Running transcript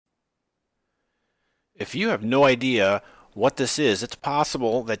If you have no idea what this is, it's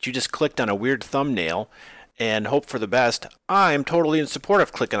possible that you just clicked on a weird thumbnail and hope for the best. I'm totally in support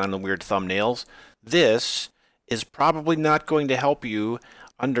of clicking on the weird thumbnails. This is probably not going to help you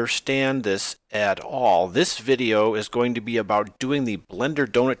understand this at all. This video is going to be about doing the Blender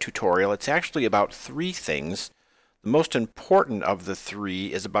donut tutorial. It's actually about three things. The most important of the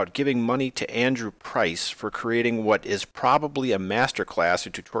three is about giving money to Andrew Price for creating what is probably a masterclass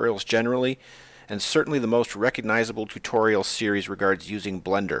in tutorials generally, and certainly the most recognizable tutorial series regards using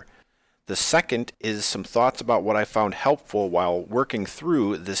Blender. The second is some thoughts about what I found helpful while working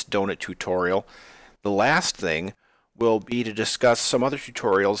through this donut tutorial. The last thing will be to discuss some other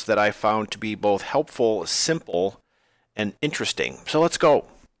tutorials that I found to be both helpful, simple, and interesting. So let's go.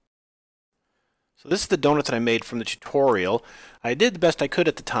 So this is the donut that I made from the tutorial. I did the best I could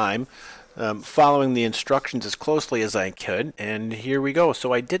at the time, following the instructions as closely as I could, and here we go.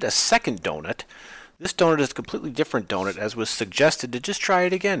 So I did a second donut. This donut is a completely different donut, as was suggested to just try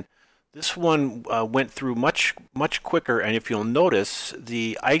it again. This one went through much quicker, and if you'll notice,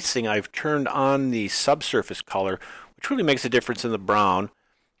 the icing, I've turned on the subsurface color, which really makes a difference in the brown.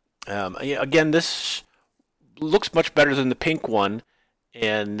 Again, this looks much better than the pink one,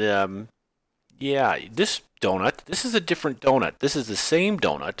 and yeah, this donut, this is a different donut. This is the same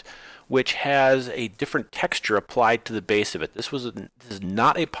donut, which has a different texture applied to the base of it. This is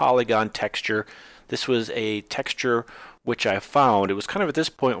not a polygon texture. This was a texture which I found. It was kind of at this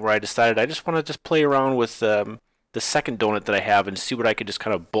point where I decided I just want to play around with the second donut that I have and see what I could just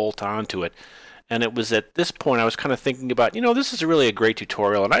kind of bolt onto it. And it was at this point I was kind of thinking about, this is really a great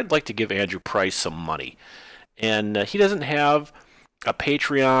tutorial, and I'd like to give Andrew Price some money. And he doesn't have a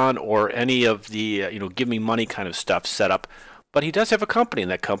Patreon or any of the give me money kind of stuff set up, but he does have a company,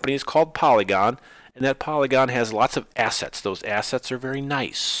 and that company is called Poliigon, and that Poliigon has lots of assets. Those assets are very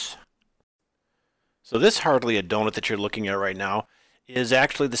nice. So this hardly a donut that you're looking at right now is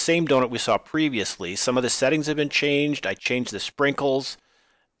actually the same donut we saw previously. Some of the settings have been changed. I changed the sprinkles,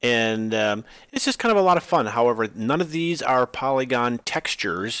 and it's just kind of a lot of fun. However, none of these are polygon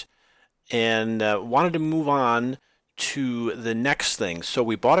textures, and wanted to move on to the next thing. So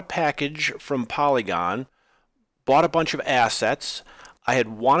we bought a package from Poliigon, bought a bunch of assets. I had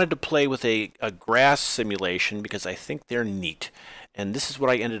wanted to play with a grass simulation because I think they're neat, and this is what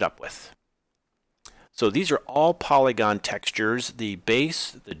I ended up with. So these are all polygon textures. The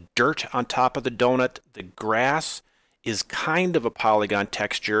base, the dirt on top of the donut, the grass is kind of a polygon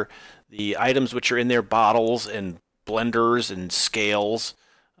texture. The items which are in there, bottles and blenders and scales,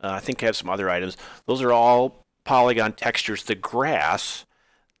 I think I have some other items. Those are all polygon textures. The grass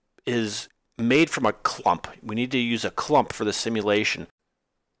is made from a clump. We need to use a clump for the simulation.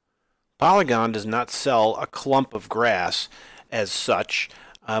 Poliigon does not sell a clump of grass as such.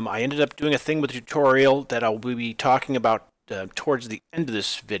 I ended up doing a thing with the tutorial that I'll be talking about towards the end of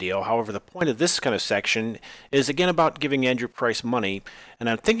this video. However, the point of this kind of section is again about giving Andrew Price money, and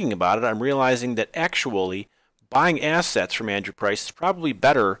I'm thinking about it. I'm realizing that actually buying assets from Andrew Price is probably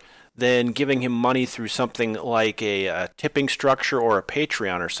better than giving him money through something like a tipping structure or a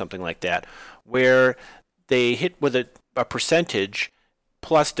Patreon or something like that, where they hit with a percentage,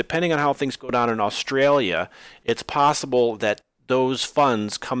 plus depending on how things go down in Australia, it's possible that those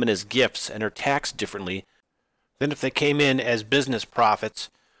funds come in as gifts and are taxed differently than if they came in as business profits,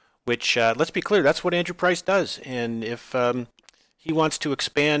 which, let's be clear, that's what Andrew Price does. And if he wants to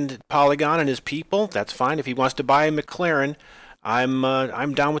expand Poliigon and his people, that's fine. If he wants to buy a McLaren,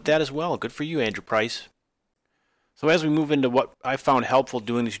 I'm down with that as well. Good for you, Andrew Price. So as we move into what I found helpful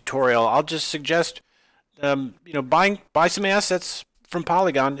doing the tutorial, I'll just suggest, buy some assets from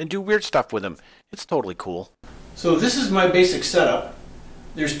Poliigon and do weird stuff with them. It's totally cool. So this is my basic setup.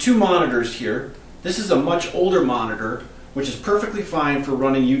 There's two monitors here. This is a much older monitor, which is perfectly fine for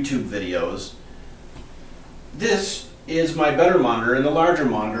running YouTube videos. This is my better monitor and the larger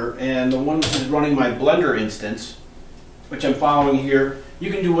monitor, and the one that is running my Blender instance, which I'm following here.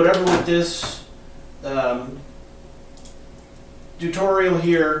 You can do whatever with this. Tutorial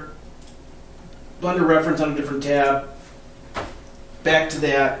here, Blender reference on a different tab, back to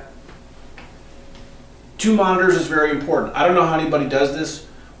that. Two monitors is very important. I don't know how anybody does this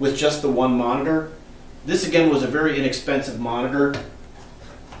with just the one monitor. This again was a very inexpensive monitor.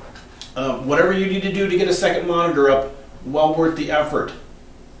 Whatever you need to do to get a second monitor up, well worth the effort.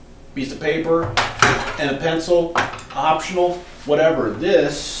 Piece of paper and a pencil, optional, whatever.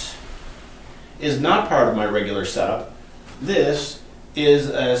 This is not part of my regular setup. This is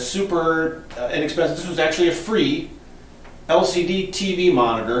a super inexpensive, this was actually a free LCD TV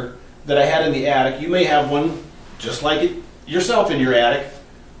monitor that I had in the attic. You may have one just like it yourself in your attic,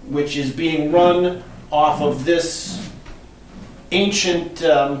 which is being run off of this ancient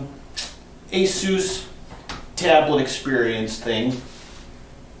Asus tablet experience thing.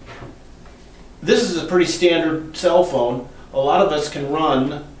 This is a pretty standard cell phone. A lot of us can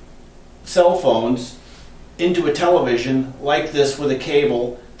run cell phones into a television like this with a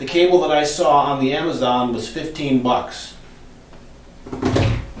cable. The cable that I saw on the Amazon was 15 bucks.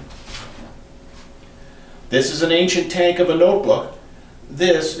 This is an ancient tank of a notebook.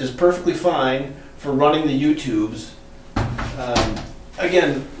 This is perfectly fine for running the YouTubes.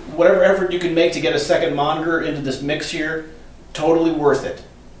 Again, whatever effort you can make to get a second monitor into this mix here, totally worth it.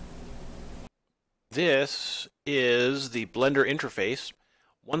 This is the Blender interface.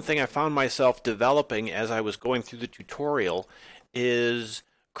 One thing I found myself developing as I was going through the tutorial is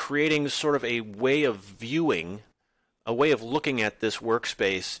creating sort of a way of viewing, a way of looking at this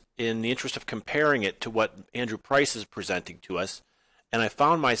workspace in the interest of comparing it to what Andrew Price is presenting to us. And I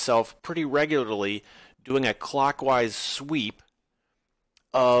found myself pretty regularly doing a clockwise sweep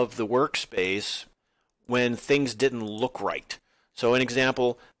of the workspace when things didn't look right. So an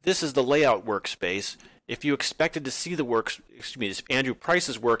example, this is the layout workspace. If you expected to see if Andrew Price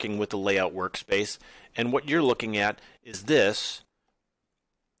is working with the layout workspace, and what you're looking at is this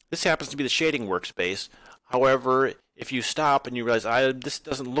happens to be the shading workspace. However, if you stop and you realize, this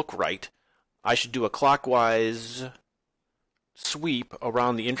doesn't look right, I should do a clockwise sweep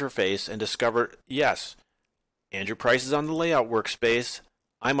around the interface and discover, yes, Andrew Price is on the layout workspace,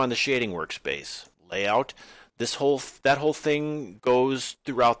 I'm on the shading workspace. Layout, that whole thing goes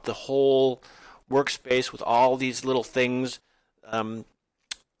throughout the whole workspace with all these little things.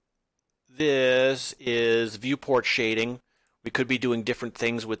 This is viewport shading. We could be doing different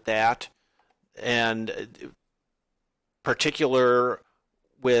things with that, and particular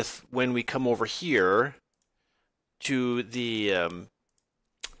with when we come over here to the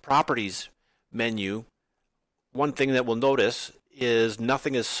properties menu, one thing that we'll notice is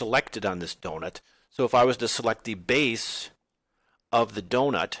nothing is selected on this donut. So if I was to select the base of the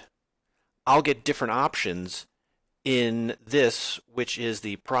donut, I'll get different options in this, which is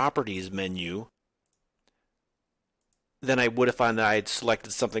the properties menu, than I would if I had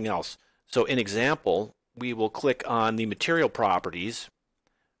selected something else. So in example, we will click on the material properties,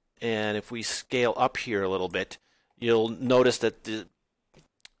 and if we scale up here a little bit, you'll notice that the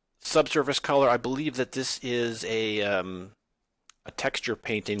subsurface color, I believe that this is a texture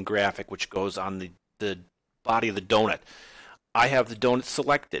painting graphic which goes on the body of the donut. I have the donut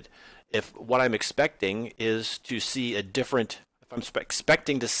selected. If what I'm expecting is to see a different, if I'm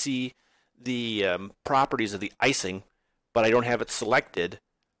expecting to see the properties of the icing, but I don't have it selected,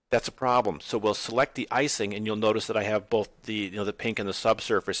 that's a problem. So we'll select the icing, and you'll notice that I have both the the pink and the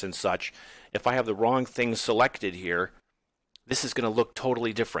subsurface and such. If I have the wrong thing selected here, this is going to look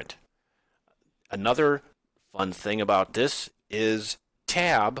totally different. Another fun thing about this is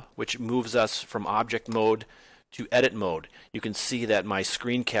tab, which moves us from object mode to edit mode. You can see that my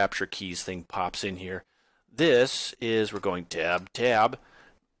screen capture keys thing pops in here. This is, we're going tab, tab,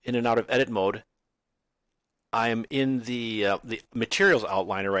 in and out of edit mode. I'm in the materials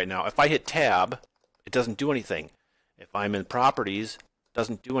outliner right now. If I hit tab, it doesn't do anything. If I'm in properties, it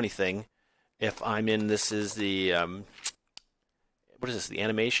doesn't do anything. If I'm in, this is the, what is this, the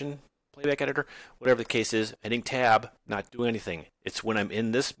animation playback editor? Whatever the case is, hitting tab, not doing anything. It's when I'm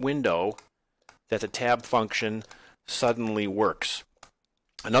in this window that the tab function suddenly works.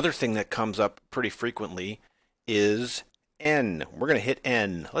 Another thing that comes up pretty frequently is N. We're going to hit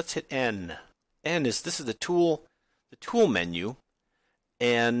N. Let's hit N. N is, this is the tool menu,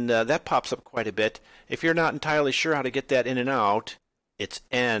 and that pops up quite a bit. If you're not entirely sure how to get that in and out, it's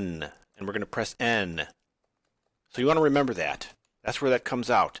N, and we're going to press N. So you want to remember that. That's where that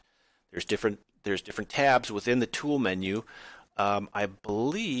comes out. There's different tabs within the tool menu. I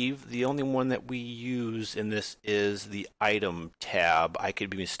believe the only one that we use in this is the item tab. I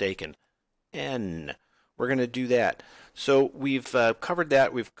could be mistaken. N. We're going to do that. So we've covered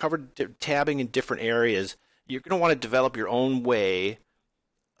that. We've covered tabbing in different areas. You're going to want to develop your own way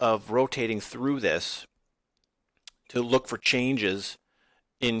of rotating through this to look for changes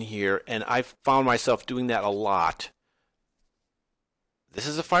in here, and I've found myself doing that a lot. This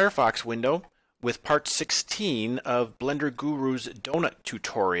is a Firefox window with part 16 of Blender Guru's donut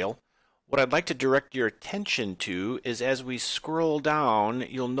tutorial. What I'd like to direct your attention to is, as we scroll down,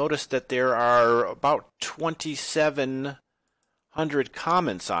 you'll notice that there are about 2,700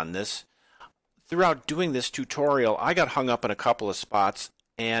 comments on this. Throughout doing this tutorial, I got hung up in a couple of spots,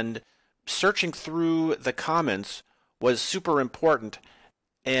 and searching through the comments was super important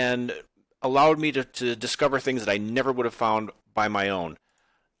and allowed me to discover things that I never would have found by my own.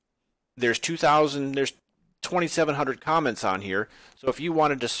 there's 2,700 comments on here. So if you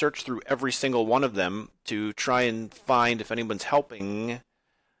wanted to search through every single one of them to try and find if anyone's helping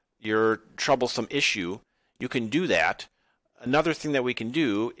your troublesome issue, you can do that. Another thing that we can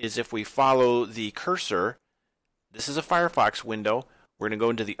do is if we follow the cursor, this is a Firefox window. We're going to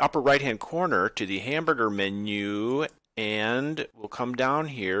go into the upper right hand corner to the hamburger menu, and we'll come down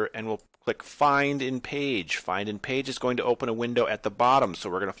here and we'll click Find in Page. Find in Page is going to open a window at the bottom, so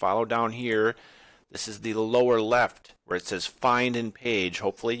we're going to follow down here. This is the lower left where it says Find in Page.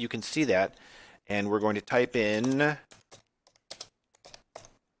 Hopefully you can see that. And we're going to type in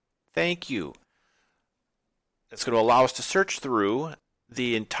thank you. That's going to allow us to search through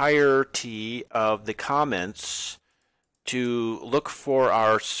the entirety of the comments to look for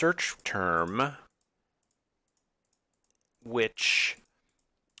our search term, which,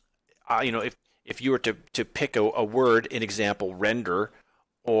 if you were to pick a word, an example, render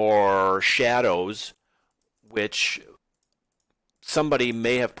or shadows, which somebody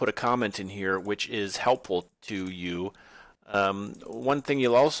may have put a comment in here which is helpful to you. One thing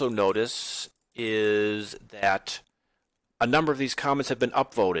you'll also notice is that a number of these comments have been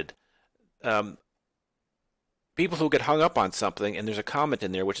upvoted. People who get hung up on something and there's a comment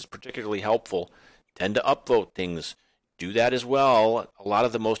in there which is particularly helpful tend to upvote things. Do that as well. A lot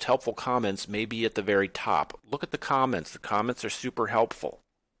of the most helpful comments may be at the very top. Look at the comments. The comments are super helpful.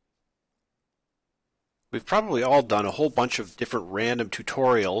 We've probably all done a whole bunch of different random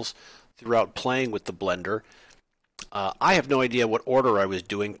tutorials throughout playing with the Blender. I have no idea what order I was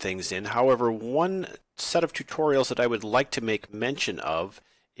doing things in. However, one set of tutorials that I would like to make mention of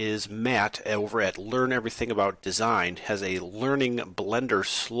is Matt over at Learn Everything About Design has a Learning Blender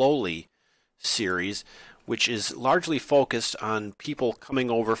Slowly series, which is largely focused on people coming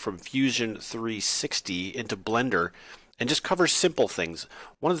over from Fusion 360 into Blender and just covers simple things.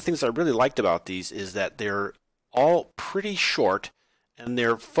 One of the things I really liked about these is that they're all pretty short and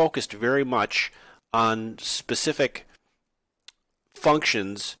they're focused very much on specific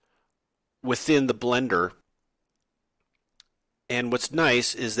functions within the Blender. And what's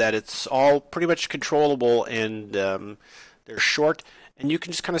nice is that it's all pretty much controllable, and they're short, and you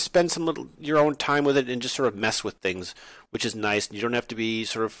can just kind of spend your own time with it and just sort of mess with things, which is nice. You don't have to be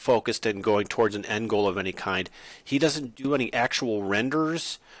sort of focused and going towards an end goal of any kind. He doesn't do any actual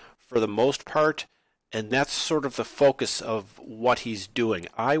renders for the most part, and that's sort of the focus of what he's doing.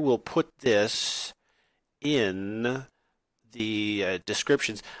 I will put this in the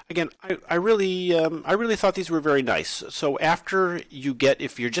descriptions. Again, I really thought these were very nice. So after you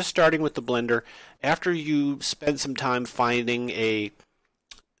if you're just starting with the Blender, after you spend some time finding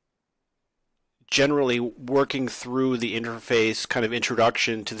generally working through the interface, kind of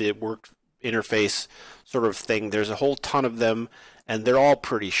introduction to the work interface sort of thing, there's a whole ton of them, and they're all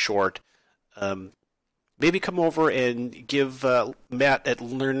pretty short. Maybe come over and give Matt at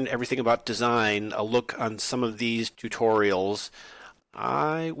Learn Everything About Design a look on some of these tutorials.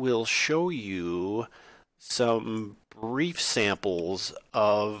 I will show you some brief samples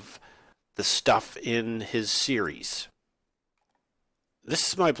of the stuff in his series. This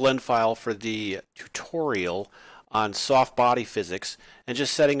is my blend file for the tutorial on soft body physics and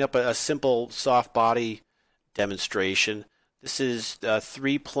just setting up a simple soft body demonstration. This is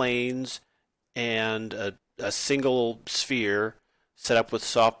 3 planes and a single sphere set up with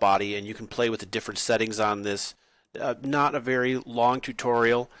soft body, and you can play with the different settings on this. Not a very long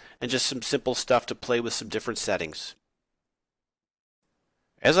tutorial, and just some simple stuff to play with some different settings.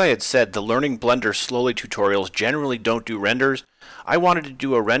 As I had said, the Learning Blender Slowly tutorials generally don't do renders. I wanted to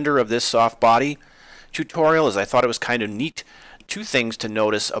do a render of this soft body tutorial as I thought it was kind of neat. 2 things to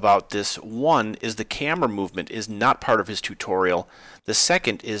notice about this. One is the camera movement is not part of his tutorial. The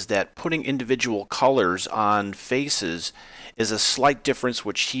second is that putting individual colors on faces is a slight difference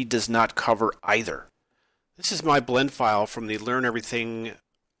which he does not cover either. This is my blend file from the Learn Everything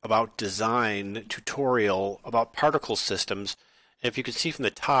About Design tutorial about particle systems. If you can see from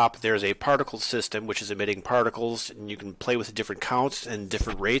the top, there's a particle system which is emitting particles, and you can play with the different counts and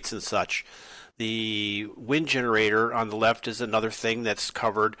different rates and such. The wind generator on the left is another thing that's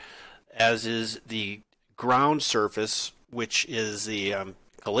covered, as is the ground surface, which is the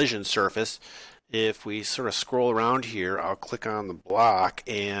collision surface. If we sort of scroll around here, I'll click on the block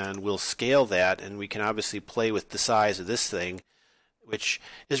and we'll scale that, and we can obviously play with the size of this thing, which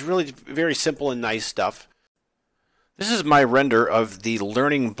is really very simple and nice stuff. This is my render of the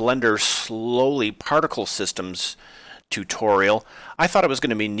Learning Blender Slowly Particle Systems tutorial. I thought it was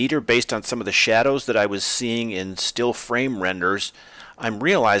going to be neater based on some of the shadows that I was seeing in still frame renders. I'm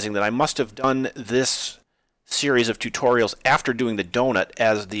realizing that I must have done this series of tutorials after doing the donut,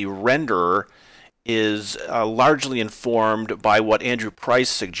 as the renderer is largely informed by what Andrew Price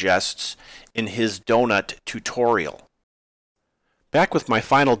suggests in his donut tutorial. Back with my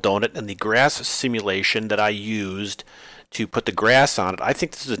final donut and the grass simulation that I used to put the grass on it. I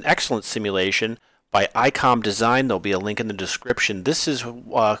think this is an excellent simulation by IcomDesign. There'll be a link in the description. This is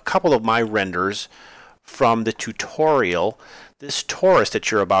a couple of my renders from the tutorial. This torus that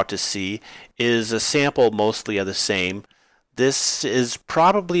you're about to see is a sample mostly of the same. This is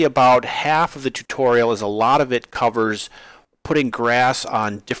probably about half of the tutorial, as a lot of it covers putting grass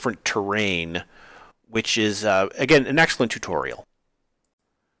on different terrain, which is, again, an excellent tutorial.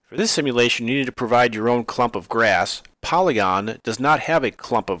 For this simulation, you need to provide your own clump of grass. Poliigon does not have a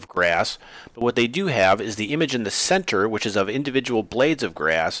clump of grass, but what they do have is the image in the center, which is of individual blades of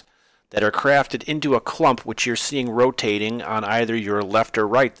grass that are crafted into a clump, which you're seeing rotating on either your left or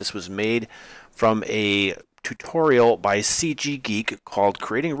right. This was made from a tutorial by Geek called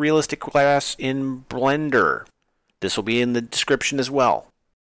Creating Realistic Grass in Blender. This will be in the description as well.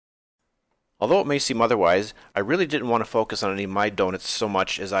 Although it may seem otherwise, I really didn't want to focus on any of my donuts so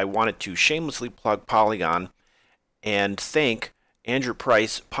much as I wanted to shamelessly plug Poliigon and thank Andrew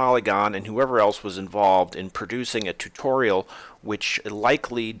Price, Poliigon, and whoever else was involved in producing a tutorial which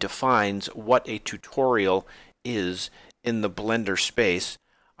likely defines what a tutorial is in the Blender space.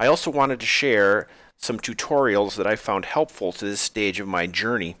 I also wanted to share some tutorials that I found helpful to this stage of my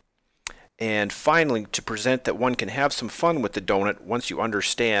journey. And finally, to present that one can have some fun with the donut once you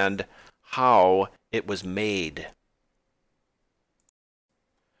understand how it was made.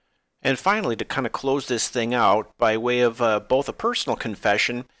 And finally, to kind of close this thing out by way of both a personal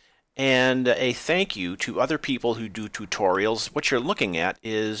confession and a thank you to other people who do tutorials, what you're looking at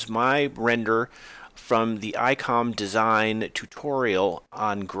is my render from the IcomDesign tutorial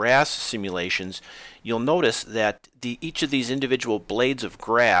on grass simulations. You'll notice that each of these individual blades of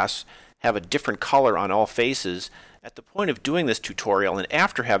grass have a different color on all faces. At the point of doing this tutorial, and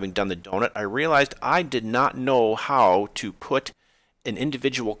after having done the donut, I realized I did not know how to put an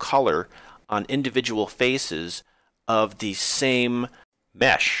individual color on individual faces of the same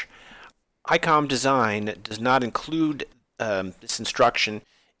mesh. IcomDesign does not include this instruction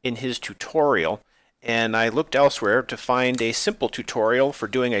in his tutorial, and I looked elsewhere to find a simple tutorial for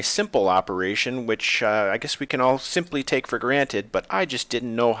doing a simple operation, which I guess we can all simply take for granted, but I just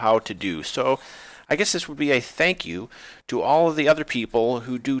didn't know how to do. So I guess this would be a thank you to all of the other people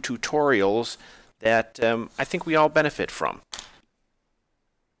who do tutorials that I think we all benefit from.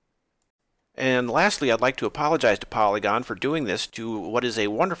 And lastly, I'd like to apologize to Poliigon for doing this to what is a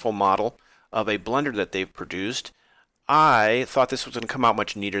wonderful model of a Blender that they've produced. I thought this was going to come out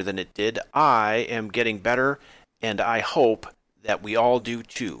much neater than it did. I am getting better, and I hope that we all do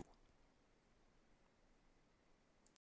too.